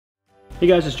Hey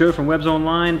guys, it's Joe from Webs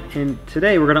Online, and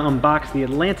today we're going to unbox the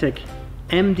Atlantic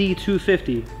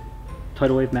MD250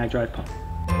 tidal wave mag drive pump.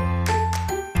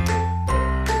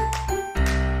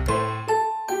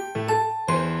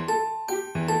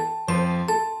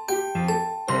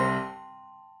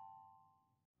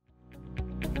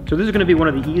 So this is going to be one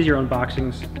of the easier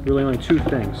unboxings, really only two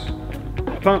things: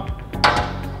 pump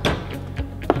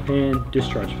and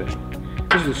discharge fitting.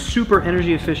 This is a super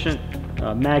energy efficient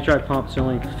mag drive pump. It's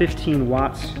only 15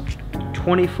 watts,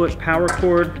 20-foot power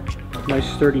cord, nice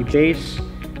sturdy base,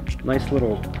 nice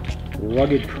little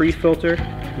rugged pre-filter.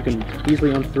 You can easily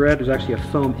unthread. There's actually a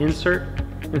foam insert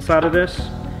inside of this.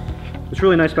 What's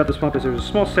really nice about this pump is there's a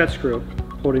small set screw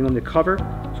holding on the cover.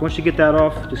 So once you get that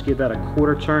off, just give that a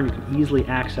quarter turn. You can easily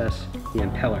access the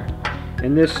impeller.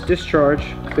 And this discharge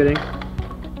fitting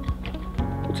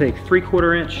will take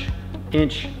 3/4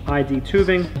 inch ID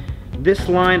tubing. This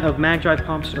line of mag drive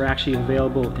pumps are actually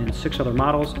available in 6 other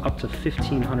models, up to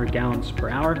 1,500 gallons per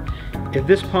hour. If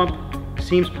this pump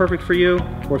seems perfect for you,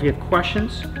 or if you have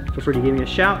questions, feel free to give me a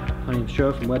shout. My name is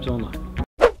Joe from Webs Online.